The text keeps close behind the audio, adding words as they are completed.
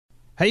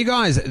Hey you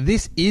guys,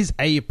 this is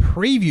a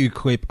preview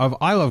clip of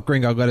I Love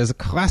Green Guide Letters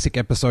classic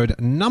episode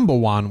number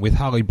 1 with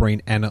Harley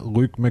Breen and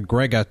Luke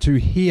McGregor. To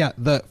hear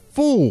the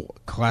full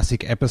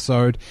classic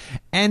episode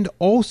and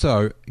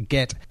also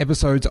get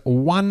episodes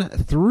 1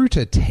 through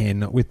to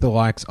 10 with the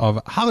likes of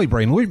Harley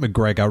Breen, Luke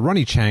McGregor,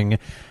 Ronnie Chang,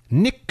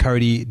 Nick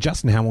Cody,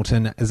 Justin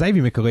Hamilton,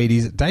 Xavier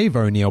Michaelides, Dave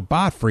O'Neill,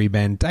 Bart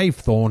Freeman, Dave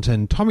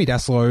Thornton, Tommy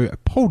Daslow,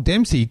 Paul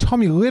Dempsey,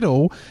 Tommy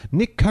Little,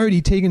 Nick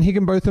Cody, Tegan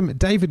Higginbotham,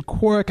 David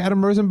Quirk,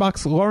 Adam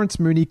Rosenbucks,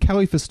 Lawrence Mooney,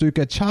 Kelly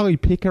Festuca, Charlie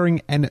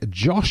Pickering, and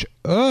Josh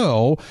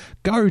Earl.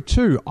 Go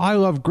to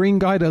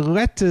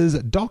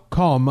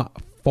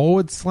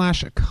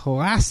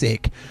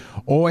ilovegreenguideletters.com/classic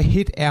or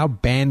hit our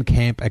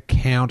Bandcamp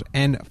account,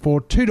 and for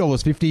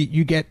 $2.50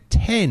 you get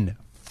 10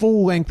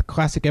 full-length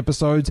classic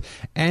episodes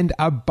and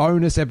a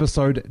bonus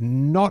episode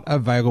not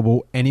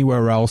available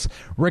anywhere else,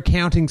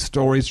 recounting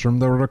stories from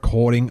the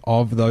recording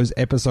of those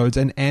episodes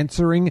and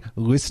answering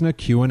listener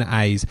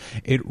Q&As.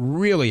 It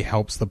really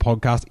helps the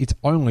podcast. It's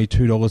only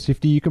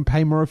 $2.50. You can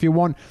pay more if you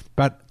want,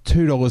 but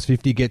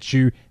 $2.50 gets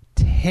you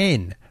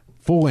 10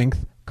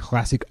 full-length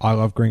classic I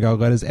Love Green Guide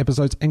Letters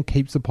episodes and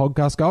keeps the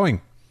podcast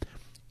going.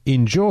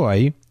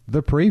 Enjoy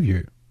the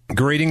preview.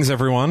 Greetings,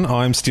 everyone.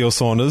 I'm Steele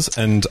Saunders,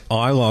 and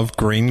I love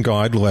Green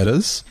Guide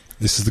Letters.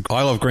 This is the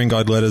I Love Green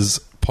Guide Letters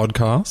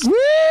podcast. Woo!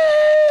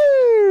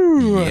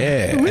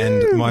 Yeah, Woo!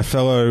 and my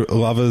fellow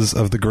lovers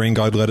of the Green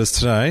Guide Letters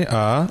today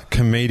are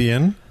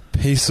comedian,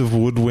 Piece of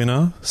Wood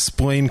winner,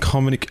 Spleen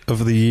Comic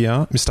of the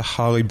Year, Mr.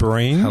 Harley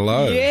Breen.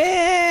 Hello.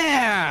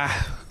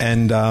 Yeah!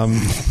 And our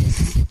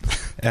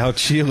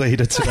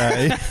cheerleader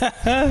today,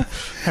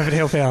 Have it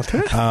help out.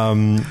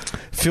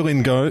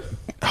 fill-in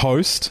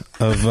host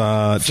of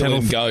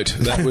Channel Goat.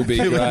 That would be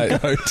great.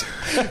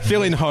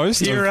 Fill-in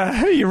host. You're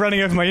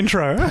running over my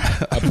intro.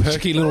 A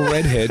perky little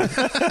redhead.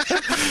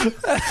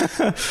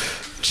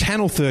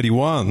 Channel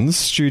 31's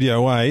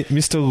Studio 8,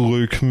 Mr.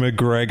 Luke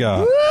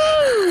McGregor.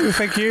 Woo!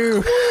 Thank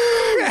you.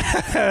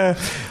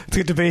 It's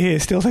good to be here.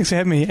 Still, thanks for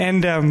having me.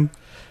 And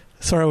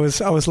sorry, I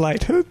was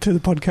late to the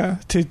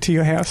podcast to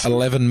your house.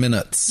 11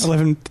 minutes.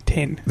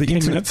 10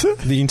 minutes.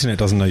 The internet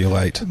doesn't know you're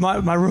late.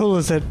 My rule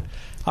is that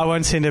I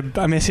won't send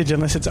a message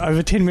unless it's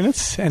over 10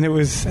 minutes. And it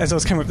was as I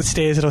was coming up the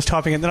stairs that I was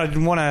typing it. Then I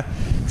didn't want to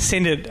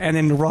send it and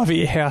then arrive at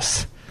your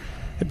house.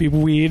 It'd be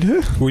weird.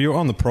 Well, you're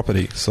on the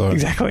property, so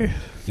Exactly.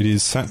 it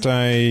is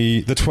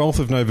Saturday, the 12th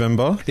of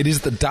November. It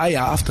is the day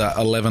after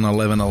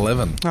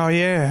 11/11/11. Oh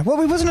yeah.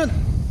 Well, it wasn't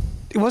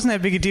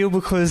that big a deal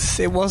because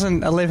it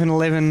wasn't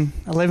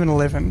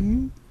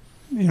 11/11/11/11.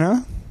 You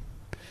know.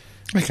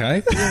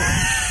 Okay.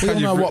 We all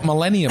know what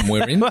millennium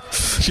we're in.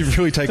 You've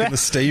really taken the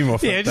steam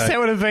off. Yeah, that that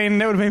would have been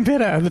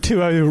better. The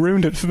 2-0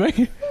 ruined it for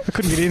me. I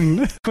couldn't get in.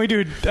 Can we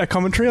do a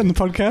commentary on the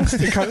podcast?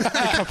 The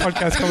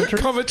podcast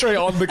commentary. Commentary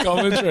on the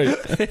commentary.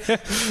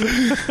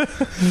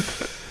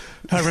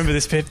 I remember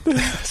this bit.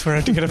 That's where I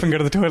had to get up and go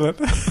to the toilet.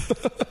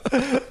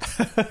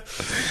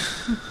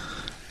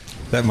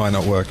 That might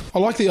not work. I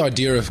like the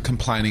idea of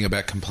complaining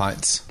about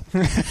complaints.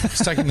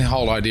 It's taking the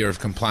whole idea of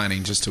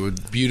complaining just to a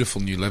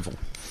beautiful new level.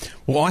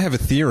 Well, I have a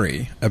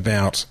theory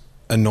about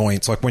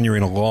annoyance, like when you're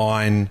in a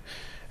line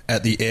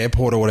at the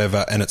airport or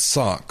whatever and it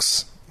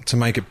sucks. To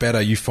make it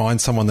better, you find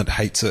someone that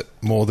hates it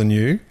more than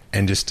you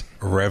and just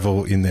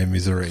revel in their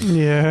misery.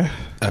 Yeah.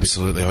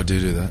 Absolutely, I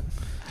do that.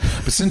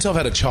 But since I've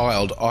had a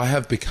child, I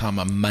have become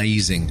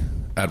amazing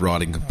at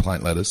writing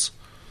complaint letters.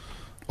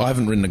 I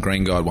haven't written a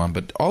Green Guide one,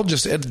 but I'll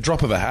just, at the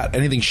drop of a hat,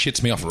 anything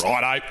shits me off.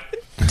 Righto.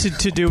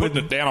 To do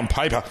Putting it down on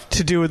paper.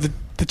 To do with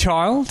the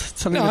child?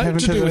 Something that No,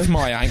 happened to do with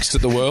my angst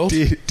at the world.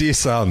 Dear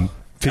son,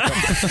 pick up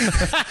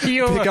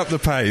the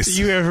pace.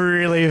 You have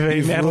really been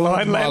You've out of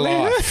line ruined my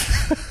lately.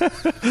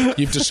 life.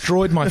 You've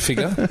destroyed my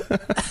figure.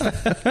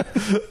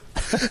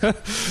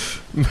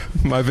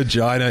 My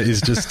vagina is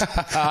just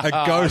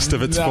a ghost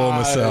of its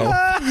former self.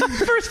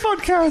 First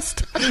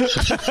podcast.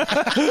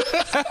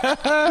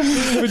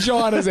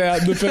 Vagina's out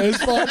in the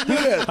first 5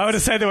 minutes. I would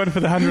have said that one for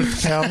the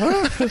 100th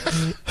hour.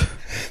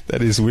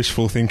 That is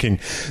wishful thinking.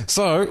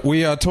 So,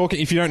 we are talking,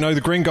 if you don't know,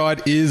 the Green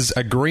Guide is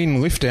a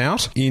green lift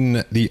out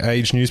in the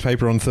Age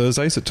newspaper on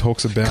Thursdays. It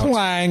talks about...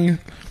 Clang.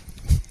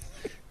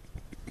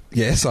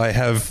 Yes,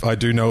 I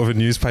do know of a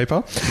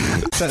newspaper.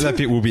 That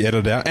bit will be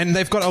edited out. And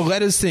they've got a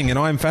letters thing, and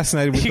I am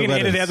fascinated with You the can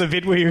letters. edit out the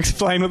bit where you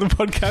explain what the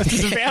podcast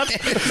is about.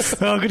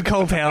 Oh, good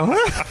call, pal.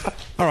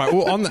 All right,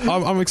 well,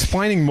 I'm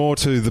explaining more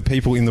to the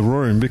people in the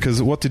room,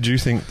 because what did you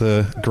think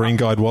the Green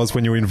Guide was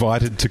when you were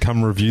invited to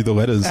come review the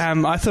letters?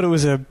 I thought it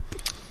was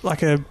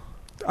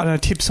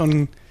tips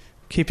on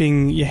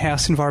keeping your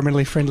house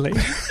environmentally friendly.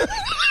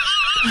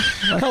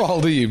 How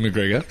old are you,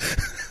 McGregor?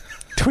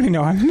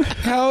 29.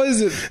 How is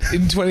it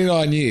in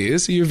 29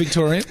 years? Are you a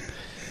Victorian?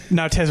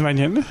 No,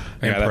 Tasmanian. And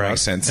that proud.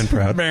 makes sense. And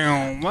proud.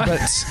 But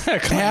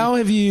how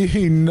have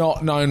you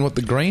not known what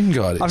the Green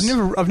Guide is? I've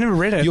never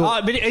read it.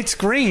 You're- But it's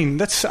green.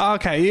 That's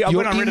okay.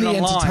 When I read it in the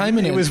online,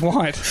 entertainment it was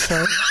white.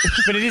 So,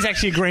 but it is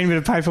actually a green bit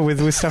of paper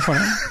with stuff on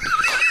it.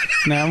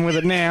 Now I'm with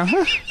it now.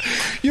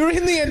 You're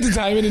in the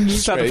entertainment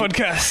industry. Start the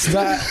podcast.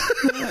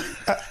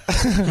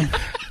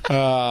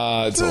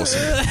 It's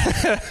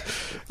awesome.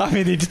 I'm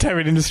in the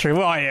entertainment industry.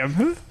 Well, I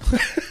am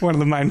one of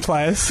the main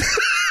players.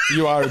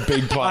 You are a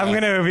big player. I'm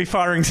going to be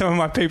firing some of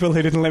my people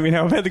who didn't let me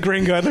know about the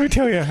Green Guide. Let me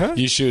tell you, huh?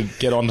 You should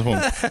get onto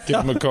him. Give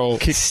him a call.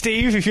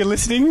 Steve, if you're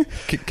listening,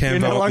 Kick you're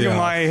Cambo no up longer the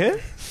my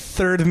arse.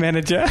 third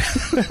manager.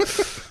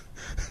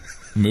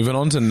 Moving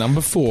on to number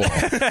 4.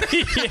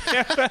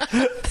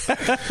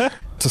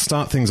 To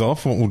start things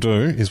off, what we'll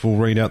do is we'll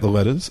read out the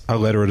letters, a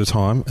letter at a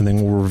time, and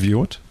then we'll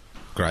review it.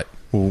 Great.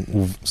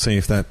 We'll see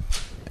if that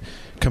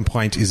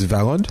complaint is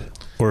valid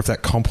or if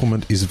that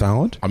compliment is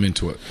valid. I'm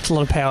into it. It's a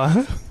lot of power.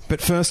 Huh? But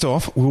first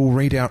off, we'll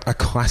read out a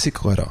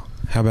classic letter.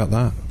 How about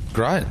that?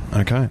 Great.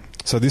 Okay.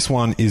 So this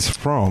one is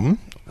from...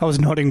 I was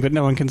nodding, but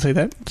no one can see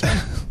that. So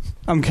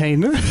I'm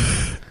keen.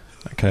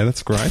 Okay,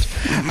 that's great.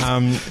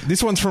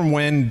 This one's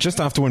from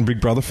just after when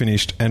Big Brother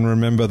finished, and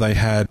remember they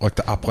had like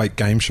the up late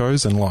game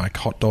shows and like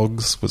Hot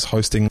Dogs was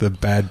hosting the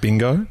Bad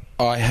Bingo.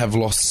 I have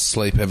lost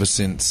sleep ever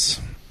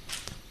since.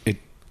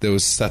 There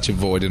was such a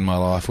void in my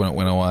life when it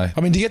went away.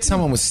 I mean, to get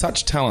someone with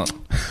such talent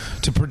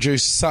to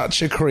produce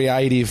such a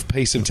creative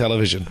piece of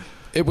television,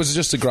 it was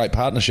just a great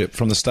partnership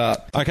from the start.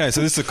 Okay, so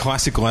this is a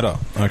classic letter,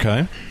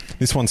 okay?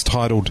 This one's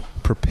titled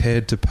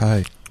Prepared to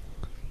Pay.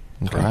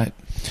 Okay. Great.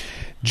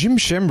 Jim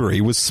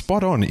Shembry was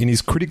spot on in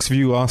his critics'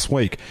 view last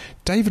week.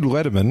 David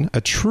Letterman,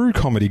 a true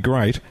comedy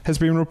great, has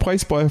been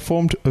replaced by a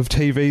form of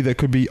TV that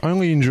could be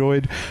only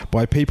enjoyed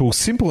by people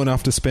simple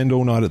enough to spend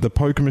all night at the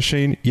poker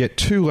machine, yet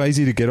too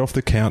lazy to get off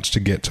the couch to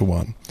get to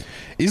one.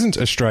 Isn't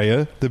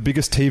Australia the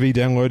biggest TV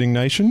downloading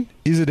nation?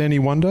 Is it any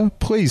wonder?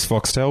 Please,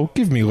 Foxtel,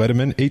 give me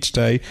Letterman each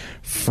day,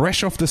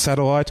 fresh off the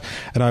satellite,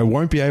 and I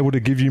won't be able to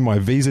give you my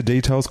visa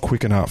details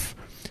quick enough.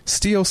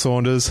 Steele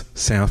Saunders,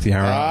 South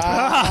Yarra.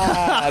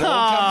 It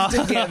all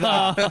comes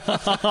together.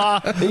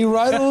 He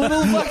wrote a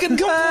little fucking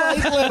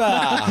complaint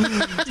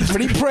letter. He's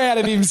pretty proud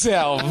of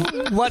himself.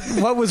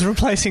 What was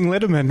replacing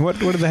Letterman? What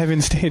did they have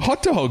instead?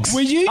 Hot dogs. Were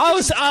you? Oh,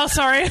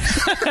 sorry.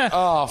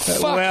 Oh,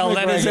 fuck. Well,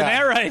 that is an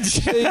McGregor. outrage.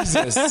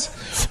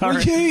 Jesus. Were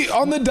you,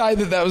 on the day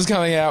that was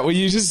coming out, were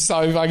you just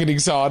so fucking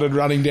excited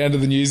running down to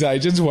the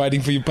newsagents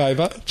waiting for your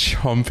paper?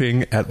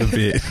 Chomping at the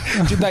bit.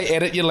 Did they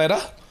edit your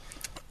letter?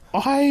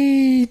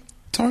 I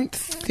don't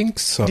think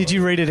so. Did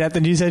you read it at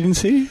the news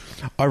agency?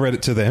 I read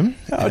it to them.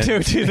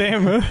 To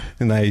them. Huh?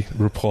 And they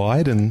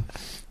replied, and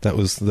that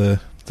was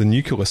the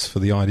nucleus for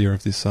the idea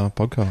of this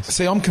podcast.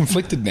 See, I'm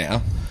conflicted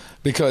now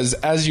because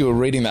as you were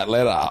reading that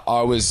letter,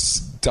 I was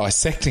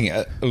dissecting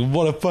it.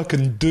 What a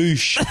fucking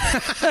douche.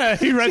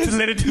 Who wrote the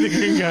letter to the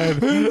Green Guide?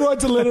 Who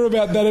writes a letter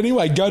about that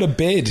anyway? Go to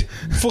bed.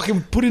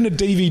 Fucking put in a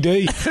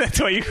DVD.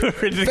 That's why you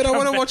read the But I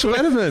want to watch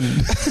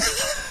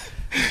Letterman.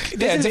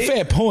 Yeah, it's a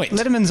fair point.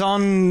 Letterman's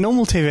on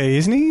normal TV,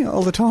 isn't he?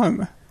 All the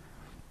time.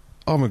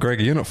 Oh,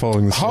 McGregor, you're not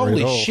following the story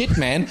Holy at all. shit,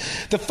 man.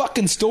 The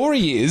fucking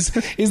story is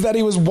that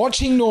he was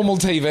watching normal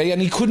TV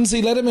and he couldn't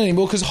see Letterman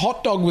anymore because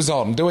Hot Dog was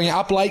on doing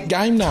up late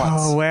game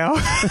nights. Oh, wow.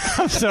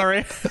 I'm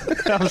sorry.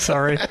 I'm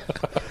sorry.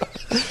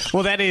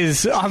 Well, I'm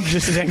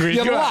just as angry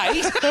as You're you are.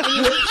 late.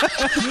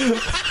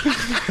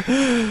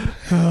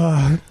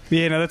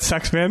 Yeah, no, that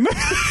sucks, man.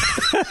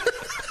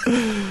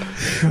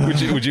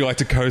 Would you like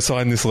to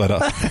co-sign this letter?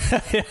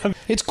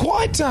 It's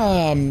quite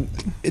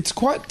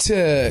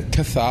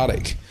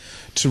cathartic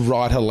to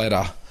write a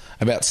letter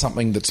about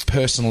something that's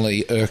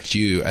personally irked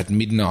you at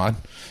midnight,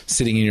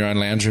 sitting in your own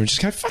lounge room.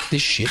 Just go, fuck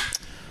this shit.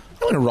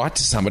 I'm going to write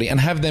to somebody and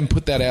have them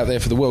put that out there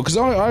for the world. Because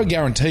I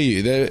guarantee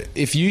you, that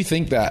if you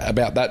think that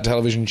about that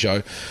television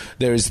show,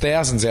 there is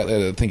thousands out there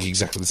that think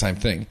exactly the same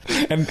thing.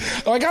 And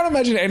I can't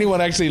imagine anyone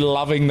actually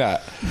loving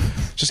that.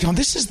 Just going,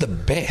 this is the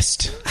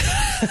best.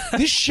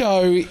 This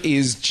show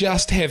is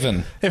just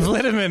heaven. If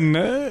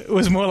Letterman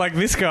was more like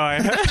this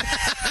guy.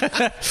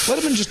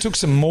 Letterman just took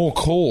some more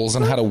calls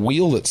and had a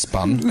wheel that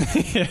spun.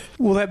 Yeah.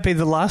 Will that be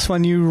the last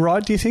one you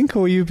write, do you think? Or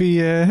will you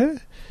be... I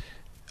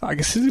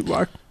guess it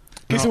won't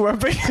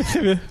be.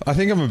 I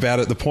think I'm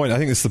about at the point, I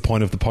think this is the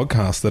point of the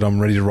podcast, that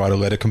I'm ready to write a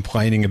letter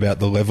complaining about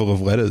the level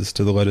of letters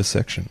to the letters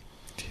section.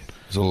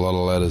 There's a lot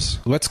of letters.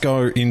 Let's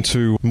go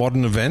into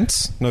modern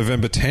events.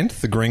 November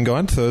 10th, The Green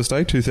Guide,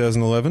 Thursday,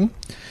 2011.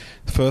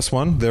 The first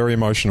one, very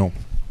emotional.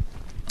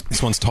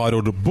 This one's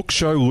titled, Book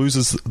Show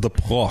Loses the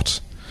Plot.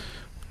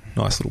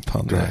 Nice little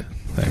pun there.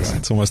 Thanks. Great.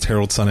 It's almost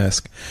Harold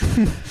Sun-esque.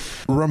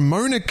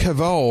 Ramona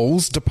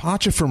Caval's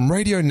departure from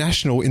Radio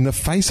National in the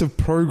face of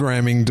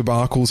programming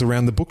debacles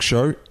around the book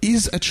show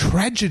is a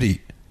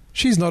tragedy.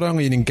 She's not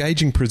only an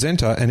engaging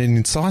presenter and an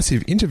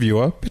incisive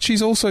interviewer, but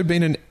she's also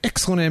been an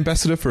excellent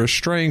ambassador for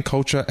Australian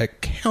culture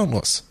at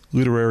countless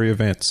literary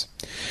events.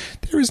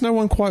 There is no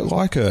one quite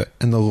like her,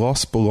 and the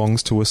loss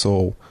belongs to us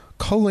all.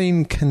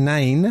 Colleen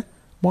Canane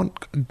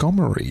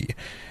Montgomery.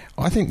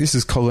 I think this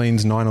is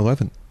Colleen's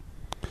 9/11.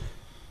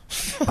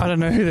 I don't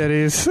know who that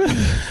is.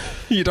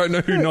 You don't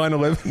know who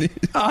 9/11 is?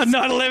 Oh,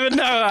 9/11?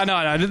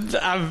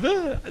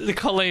 No. The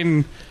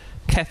Colleen...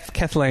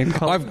 Kathleen.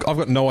 I've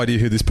got no idea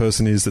who this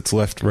person is that's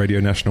left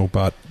Radio National,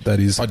 but that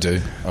is... I do.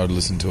 I would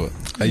listen to it.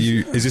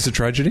 Is this a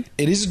tragedy?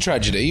 It is a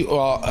tragedy.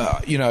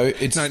 Well,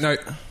 it's... No.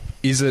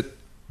 Is it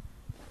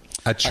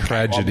A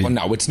tragedy.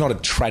 No, it's not a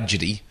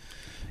tragedy.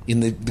 In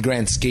the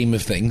grand scheme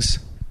of things,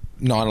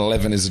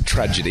 9/11 is a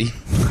tragedy.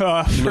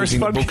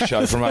 Losing the book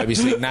show from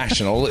ABC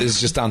National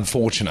is just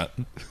unfortunate,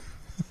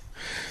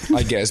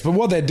 I guess. But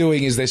what they're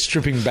doing is they're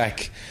stripping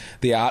back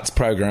the arts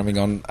programming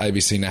on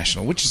ABC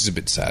National, which is a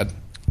bit sad.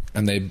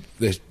 And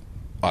they're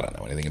I don't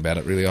know anything about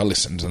it, really. I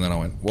listened and then I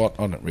went, what?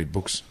 I don't read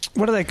books.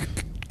 What are they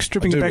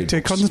stripping back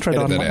to concentrate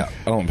on? That out.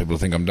 I don't want people to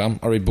think I'm dumb.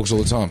 I read books all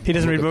the time. He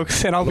doesn't read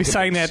books, and I'll be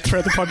saying that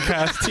throughout the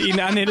podcast in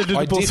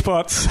uneditable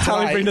spots.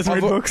 Harley Breen doesn't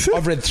read books.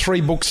 I've read 3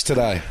 books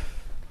today.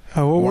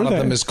 Oh, what one were of they?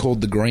 them is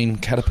called The Green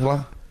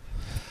Caterpillar.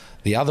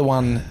 The other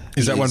one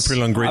is that one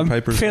printed on green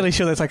paper? I'm fairly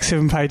sure that's like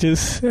 7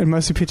 pages and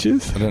mostly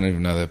pictures. I don't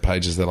even know their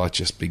pages. They're like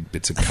just big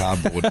bits of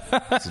cardboard.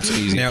 It's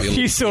easy. Now,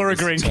 you saw a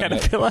green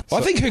caterpillar.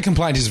 I think her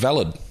complaint is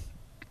valid.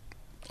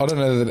 I don't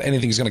know that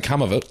anything's going to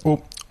come of it.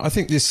 Well, I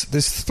think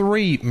there's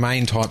 3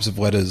 main types of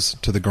letters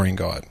to the Green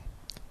Guide.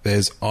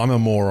 There's I'm a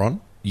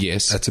moron.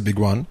 Yes. That's a big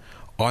one.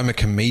 I'm a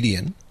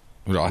comedian,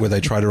 Right. where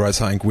they try to write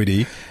something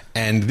witty.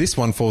 And this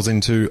one falls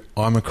into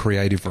I'm a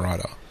creative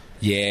writer.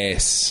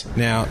 Yes.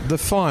 Now, the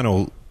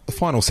final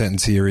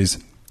sentence here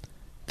is,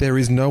 there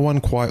is no one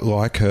quite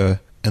like her,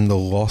 and the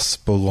loss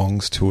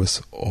belongs to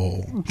us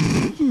all.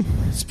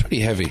 It's pretty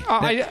heavy.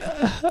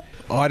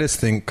 I just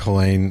think,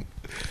 Colleen,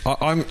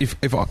 I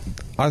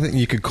think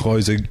you could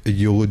close a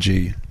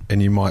eulogy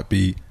and you might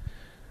be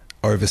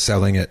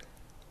overselling it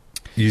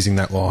using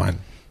that line.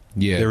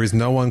 Yeah. There is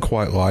no one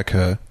quite like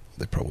her.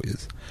 There probably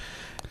is.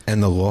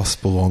 And the loss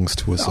belongs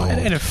to us all.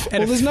 Well,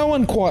 there's no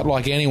one quite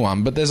like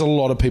anyone, but there's a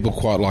lot of people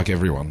quite like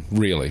everyone,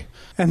 really.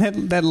 And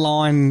that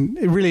line,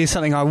 it really is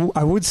something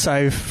I would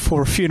save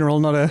for a funeral,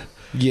 not a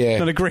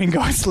Green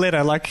Guide's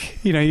letter. Like,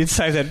 you'd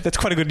say that's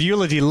quite a good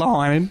eulogy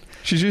line.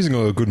 She's using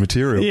all the good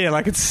material. Yeah,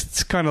 like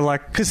it's kind of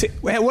like, because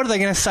what are they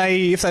going to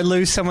say if they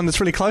lose someone that's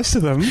really close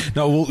to them?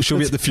 No, well, she'll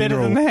be at the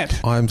funeral. Better than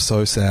that. I'm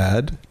so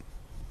sad.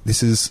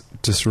 This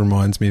just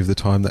reminds me of the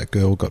time that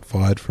girl got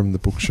fired from the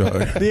book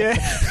show. Yeah,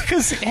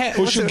 because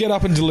she'll get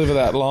up and deliver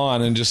that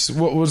line and just,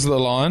 what was the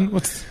line?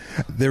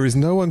 There is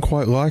no one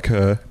quite like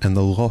her, and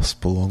the loss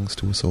belongs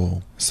to us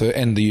all. So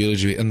end the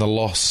eulogy, and the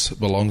loss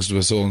belongs to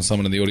us all, and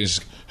someone in the audience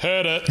just,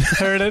 heard it.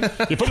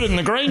 You put it in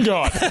the Green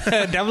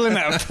Guide. Doubling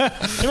up.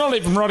 You're not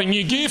even writing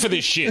new gear for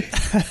this shit.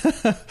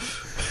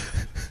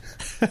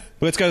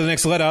 Let's go to the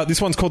next letter.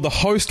 This one's called The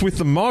Host with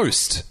the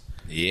Most.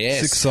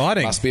 Yes. It's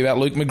exciting. Must be about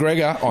Luke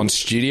McGregor on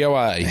Studio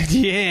A.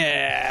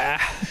 Yeah.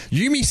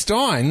 Yumi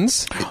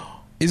Steins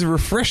is a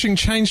refreshing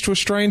change to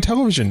Australian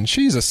television.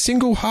 She is a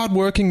single,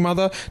 hard-working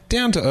mother,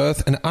 down to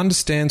earth, and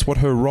understands what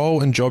her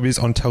role and job is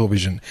on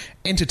television.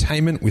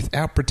 Entertainment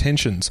without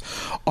pretensions.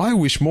 I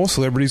wish more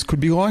celebrities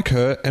could be like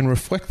her and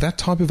reflect that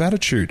type of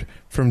attitude.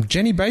 From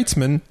Jenny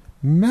Batesman,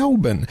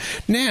 Melbourne.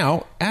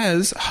 Now,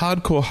 as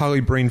hardcore Harley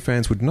Breen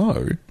fans would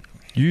know,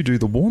 you do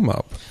the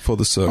warm-up for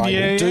the circle.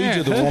 I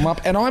do the warm-up,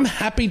 and I'm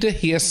happy to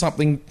hear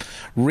something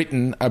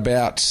written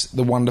about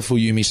the wonderful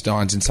Yumi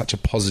Steins in such a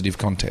positive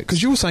context.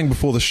 Because you were saying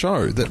before the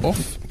show that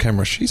off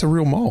camera, she's a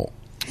real mole.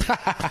 You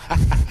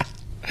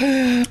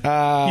do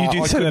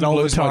I say that all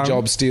the lose time. my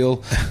job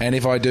still, and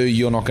if I do,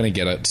 you're not going to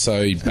get it,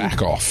 so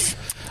back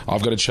off.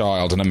 I've got a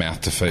child and a mouth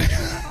to feed.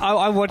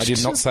 I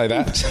did not say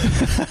that.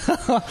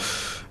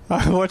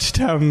 I watched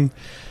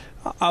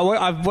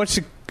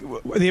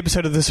the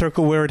episode of The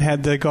Circle where it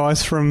had the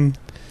guys from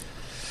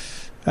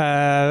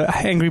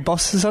Angry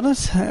Bosses on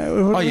it.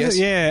 Yes.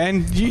 Yeah,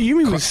 and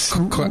Yumi was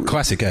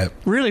Classic app.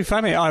 really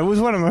funny. It was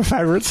one of my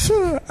favourites.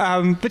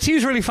 But she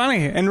was really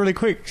funny and really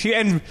quick.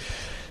 And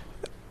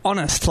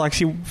honest, like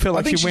she felt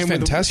like she went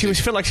fantastic. with.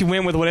 She felt like she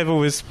went with whatever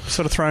was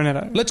sort of thrown at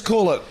her. Let's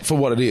call it for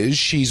what it is.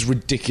 She's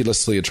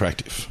ridiculously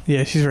attractive.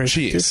 Yeah, she's very.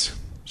 She attractive. is.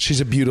 She's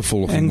a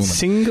beautiful looking And woman.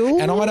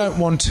 single? And I don't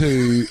want to.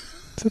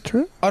 Is that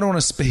true? I don't want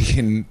to speak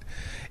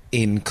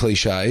in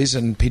cliches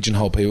and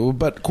pigeonhole people,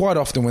 but quite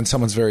often when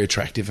someone's very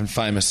attractive and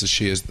famous as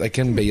she is, they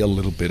can be a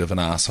little bit of an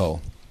asshole.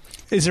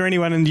 Is there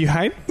anyone you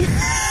hate?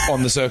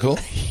 On The Circle?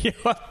 Yeah.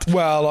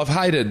 Well, I've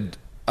hated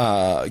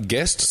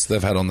guests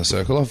they've had on The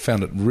Circle. I've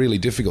found it really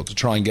difficult to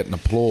try and get an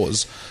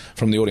applause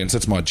from the audience.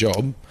 That's my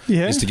job,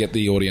 is to get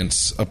the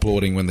audience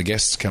applauding when the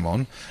guests come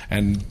on.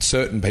 And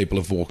certain people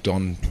have walked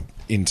on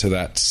into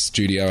that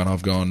studio and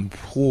I've gone,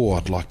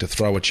 I'd like to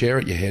throw a chair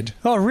at your head.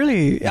 Oh,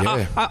 really?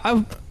 Yeah.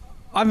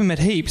 I haven't met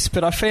heaps,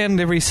 but I found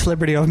every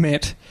celebrity I've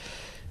met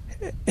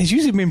has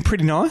usually been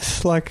pretty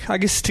nice. Like, I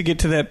guess to get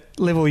to that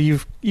level,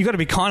 you've got to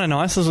be kind of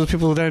nice, those are the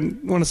people who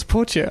don't want to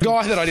support you. The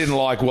guy that I didn't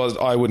like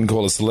I wouldn't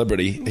call a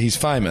celebrity. He's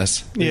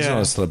famous. He's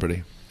not a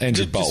celebrity.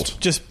 Andrew Bolt.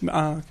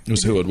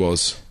 Was who it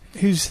was.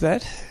 Who's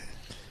that?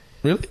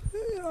 Really?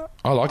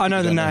 I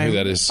know the name. Who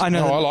that is? I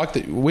like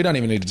that. We don't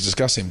even need to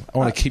discuss him. I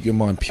want to keep your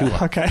mind pure.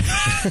 Okay.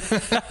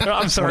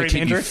 I'm sorry, I want to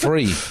keep Andrew. you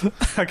free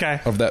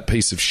Okay. of that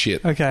piece of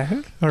shit. Okay.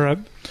 All right.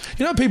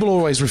 You know, people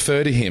always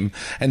refer to him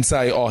and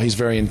say, he's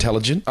very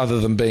intelligent, other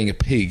than being a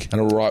pig and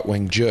a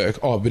right-wing jerk.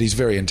 But he's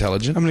very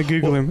intelligent. I'm going to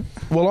Google him.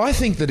 Well, I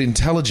think that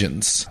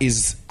intelligence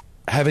is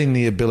having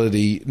the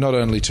ability not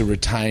only to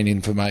retain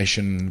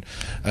information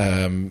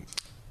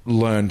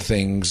learn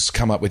things,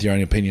 come up with your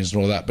own opinions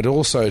and all that, but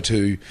also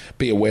to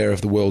be aware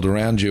of the world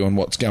around you and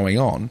what's going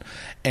on.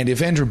 And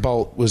if Andrew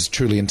Bolt was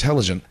truly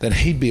intelligent, then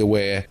he'd be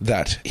aware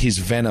that his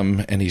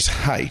venom and his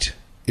hate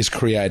is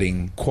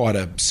creating quite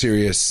a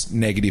serious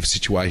negative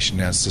situation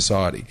in our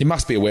society. He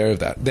must be aware of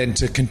that. Then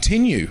to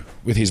continue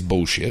with his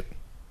bullshit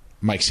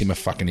makes him a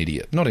fucking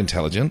idiot. Not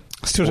intelligent,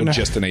 Still don't or know.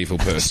 just an evil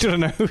person. Still don't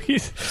know who he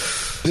is.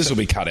 This will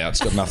be cut out.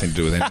 It's got nothing to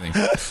do with anything.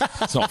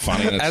 It's not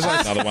funny. It's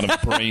another one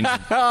of Breen's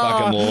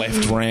fucking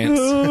left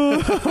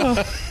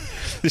rants.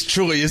 This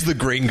truly is the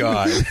green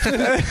guy.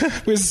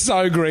 We're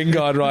so green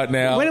guide right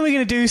now. When are we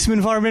going to do some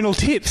environmental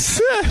tips?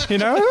 You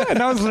know?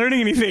 No one's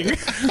learning anything.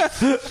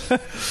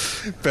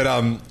 But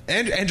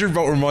Andrew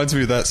Bolt reminds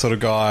me of that sort of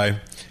guy.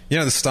 You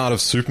know, the start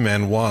of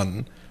Superman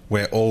 1,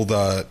 where all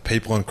the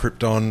people on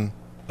Krypton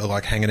are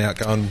like hanging out,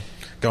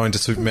 going to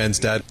Superman's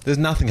dad. There's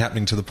nothing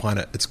happening to the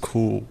planet. It's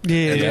cool.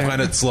 Yeah, and yeah. the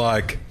planet's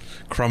like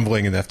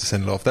crumbling, and they have to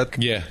send it off.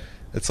 Yeah.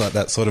 It's like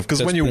that sort of, because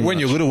That's when you're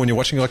pretty much. little, when you're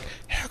watching, you're like,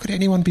 how could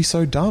anyone be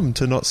so dumb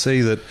to not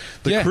see that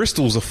the Yeah.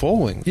 crystals are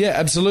falling? Yeah,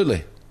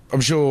 absolutely. I'm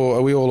sure,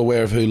 are we all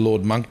aware of who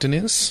Lord Monkton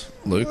is,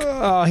 Luke?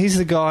 Oh, he's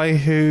the guy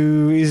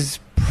who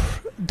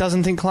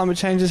doesn't think climate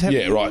change is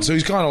happening. Yeah, right. So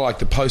he's kind of like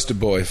the poster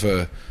boy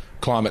for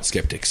climate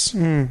skeptics.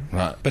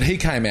 Right. But he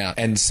came out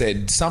and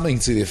said something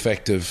to the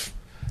effect of,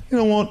 you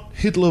know what,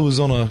 Hitler was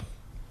on a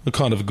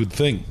kind of a good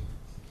thing.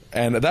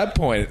 And at that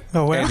point,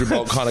 Oh, wow. Andrew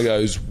Bolt kind of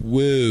goes,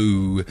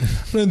 whoa,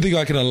 I don't think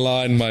I can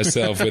align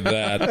myself with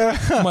that.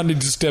 I might need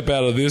to step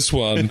out of this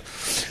one.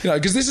 You know,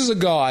 because this is a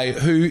guy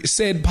who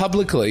said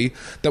publicly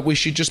that we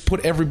should just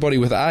put everybody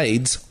with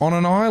AIDS on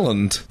an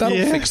island. That'll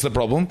Yeah. fix the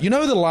problem. You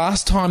know, the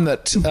last time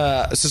that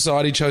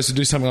society chose to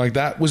do something like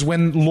that was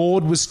when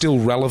Lord was still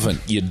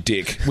relevant, you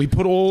dick. We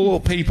put all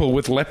people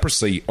with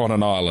leprosy on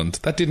an island.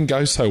 That didn't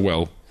go so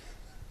well.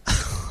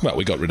 Well,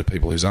 we got rid of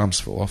people whose arms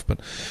fall off, but...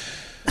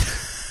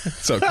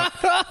 So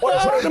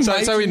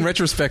in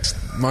retrospect,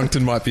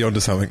 Monkton might be onto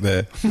something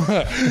there.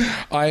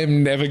 I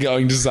am never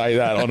going to say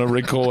that on a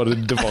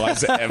recorded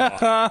device ever.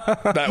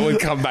 That would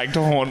come back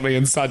to haunt me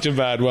in such a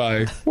bad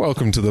way.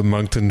 Welcome to the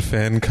Monkton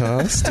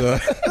Fancast.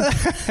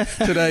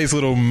 Today's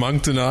little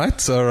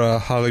Monktonites are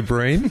Harley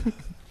Breen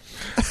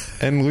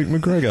and Luke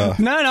McGregor.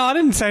 No, I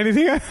didn't say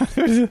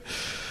anything.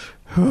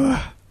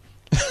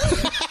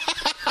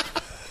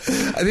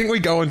 I think we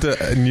go into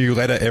a new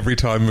letter every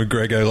time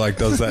McGregor like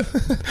does that.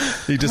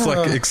 He just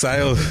like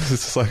exhales. It's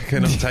just like, I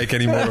cannot take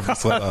any more of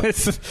this letter.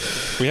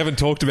 We haven't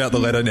talked about the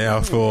letter now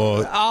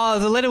for... Oh,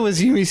 the letter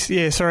was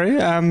yeah, sorry.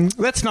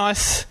 That's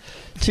nice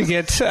to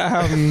get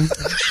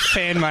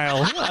fan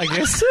mail, I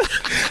guess.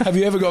 Have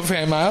you ever got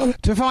fan mail?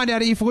 To find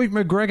out if Luke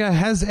McGregor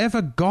has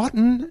ever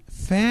gotten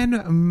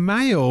fan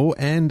mail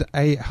and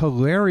a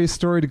hilarious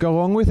story to go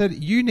along with it,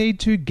 you need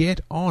to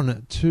get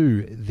on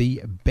to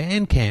the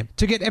Bandcamp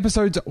to get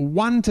episodes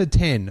 1 to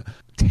 10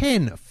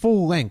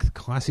 full-length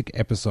classic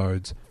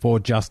episodes for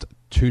just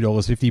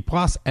 $2.50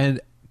 plus a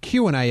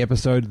Q&A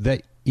episode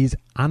that is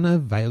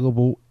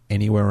unavailable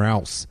anywhere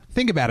else.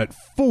 Think about it.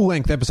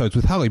 Full-length episodes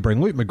with Harley Breen,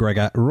 Luke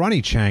McGregor,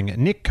 Ronnie Chang,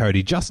 Nick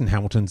Cody, Justin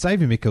Hamilton,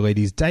 Xavier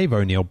Michaelides, Dave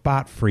O'Neill,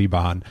 Bart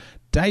Freebarn,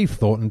 Dave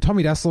Thornton,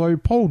 Tommy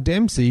Daslow, Paul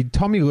Dempsey,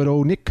 Tommy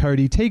Little, Nick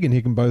Cody, Tegan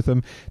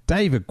Higginbotham,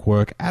 David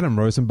Quirk, Adam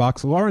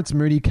Rosenbachs, Lawrence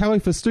Moody, Kelly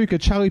Festuca,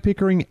 Charlie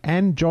Pickering,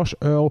 and Josh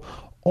Earl,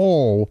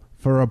 all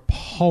for a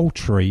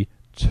paltry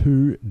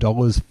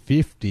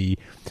 $2.50.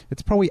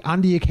 It's probably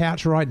under your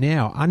couch right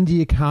now, under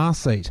your car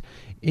seat.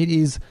 It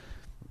is...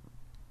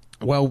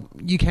 Well,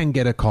 you can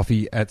get a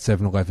coffee at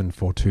 7-Eleven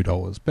for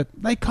 $2, but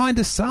they kind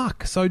of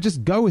suck. So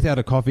just go without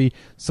a coffee,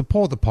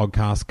 support the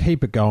podcast,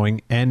 keep it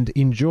going, and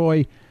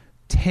enjoy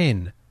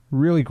 10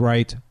 really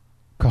great,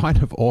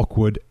 kind of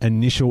awkward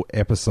initial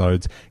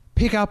episodes.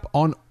 Pick up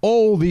on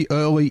all the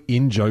early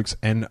in-jokes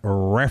and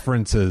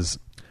references.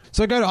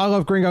 So go to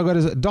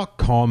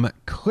ilovegreenguyletters.com,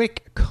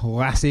 click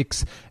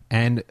classics,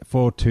 and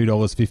for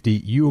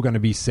 $2.50, you are going to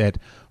be set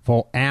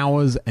for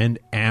hours and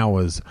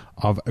hours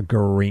of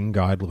Green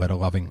Guide letter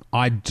loving.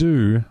 I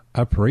do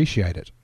appreciate it.